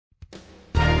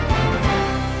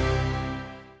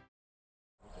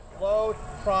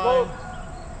prime,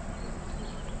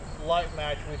 light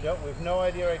match. We've no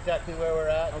idea exactly where we're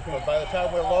at. Okay. But by the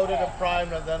time we're loaded and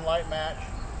primed and then light match,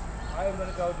 I'm going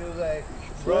to go do the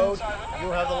road.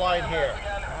 You have the line here.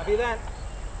 Copy that.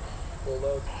 Full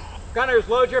load. Gunners,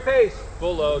 load your pace.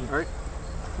 Full load. All right.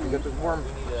 You got the worm.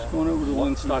 Just going over to the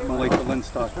lens stock and light the lens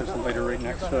stock. There's a lighter right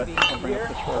next to it. I'll bring up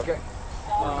the shroud. Okay.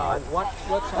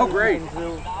 What's oh, great.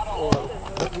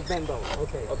 You've been both.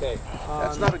 Okay. Okay.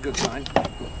 That's not a good sign.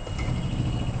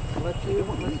 Let's keep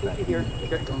you here.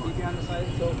 Okay. Keep you on the side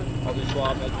it's open. I'll do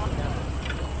swab it.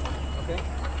 Okay.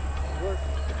 Work.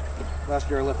 Last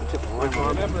year I left the tip of the line.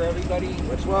 Remember, everybody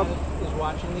is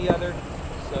watching the other,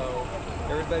 so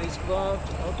everybody's gloved.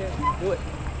 Okay, do it.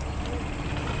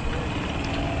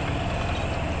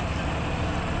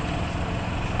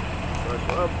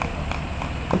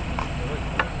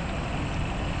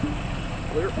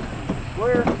 Clear.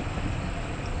 Clear.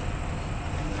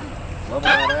 Level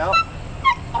that out.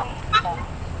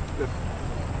 Good.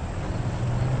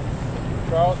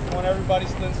 Charles, you want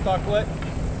everybody's lens stock lit?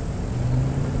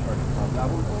 That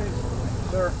one, please.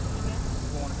 Sir.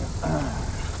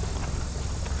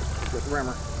 Good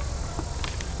rammer.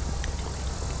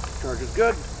 Charge is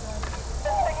good.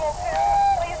 Signal 2,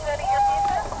 please ready your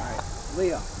pieces. All right.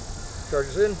 Leah.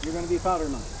 Charge is in. You're going to be powder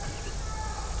month.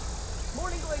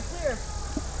 Morning glow clear.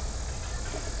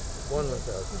 1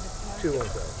 1,000. 2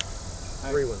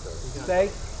 1,000. 3 1,000. Stay.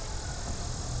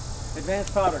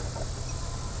 Advanced powder.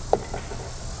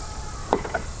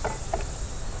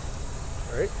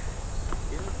 All right.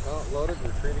 Loaded,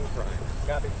 retrieving prime.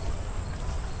 Copy.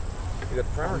 You got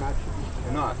the primer?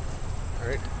 Not. All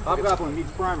right. Hobgoblin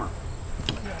needs primer.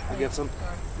 I get some.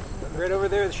 Right over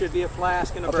there should be a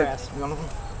flask and a brass. One of them?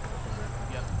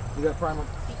 Yep. You got primer?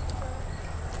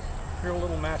 Your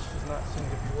little match does not seem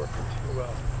to be working too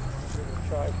well.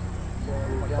 Try.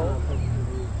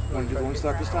 Want to do the one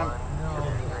stock this time?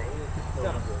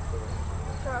 No.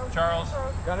 Charles.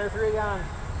 Gunner 3 on.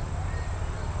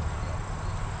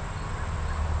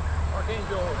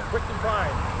 Archangel, quick and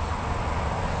prime.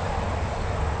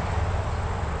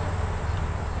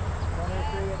 Gunner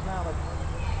 3 acknowledged.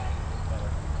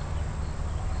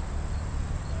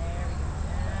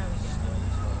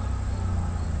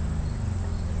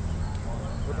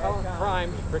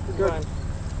 Primed, quick and primed.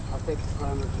 I'll take the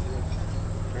primer to the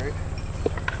all right.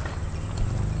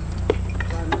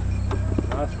 Primer.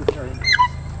 That's returning.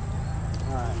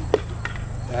 All right.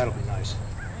 That'll be nice.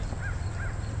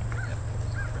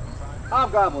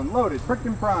 Hobgoblin loaded, pricked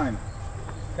and primed.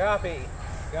 Copy.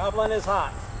 Goblin is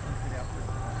hot.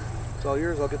 It's all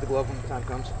yours. I'll get the glove when the time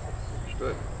comes.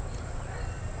 Good.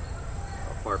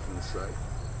 How far from the side?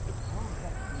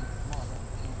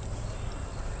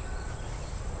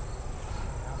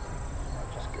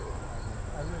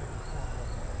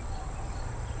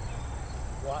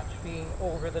 Watch being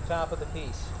over the top of the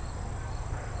piece.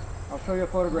 I'll show you a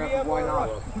photograph of why not.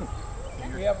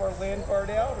 Do we have our land guard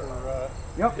out, or?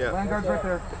 Yep, yeah. Land guard's right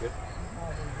there. Good.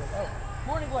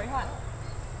 Morning glory hot.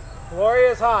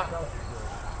 Gloria is hot.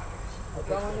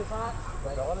 Gun is hot.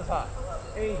 Gun is hot.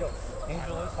 Angel.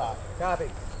 Angel is hot.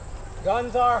 Copy.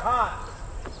 Guns are hot.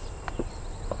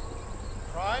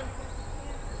 Prime?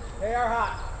 They are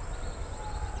hot.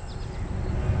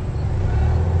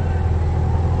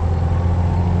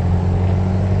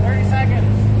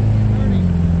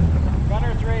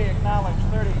 Gunner 3, acknowledge,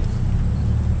 30.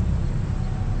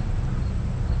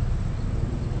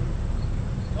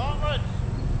 Gauntlets.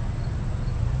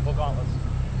 Full gauntlets.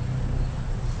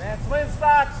 Advanced lens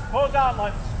stocks, full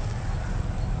gauntlets.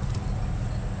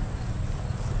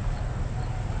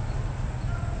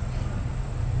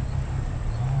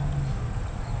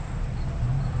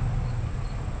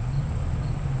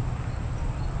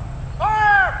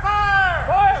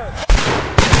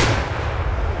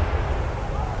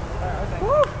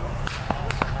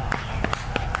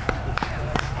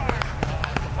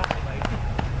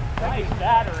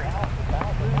 Battery.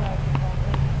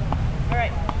 All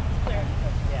right, clear.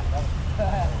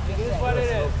 It is what it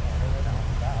is.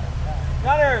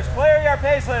 Gunners, clear your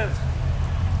paces.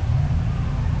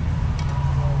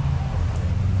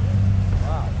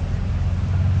 Wow.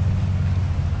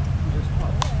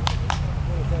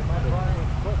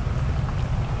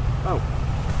 Oh.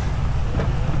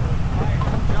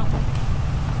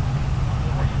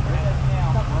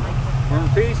 One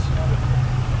piece.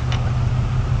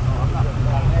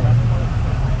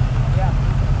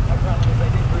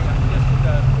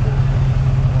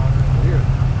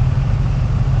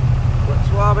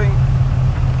 Swabbing.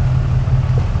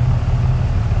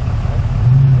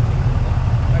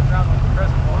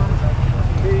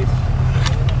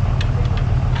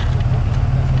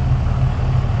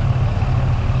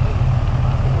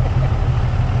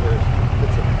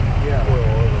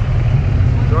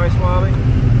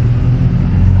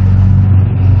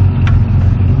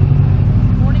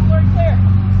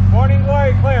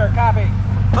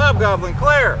 Hobgoblin,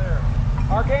 clear.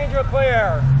 Archangel,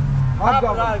 clear.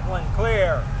 Hobgoblin,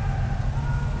 clear.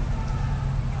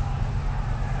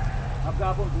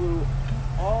 Hobgoblin blew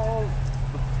all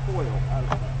the foil out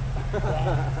of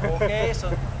it. Okay,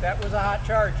 so that was a hot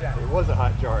charge then. It was a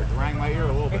hot charge. Rang my ear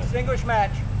a little bit. Extinguish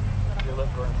match.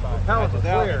 Repellent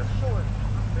clear.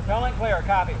 Repellent clear,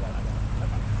 copy.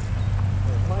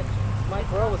 My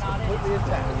throw was completely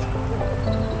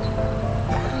intact.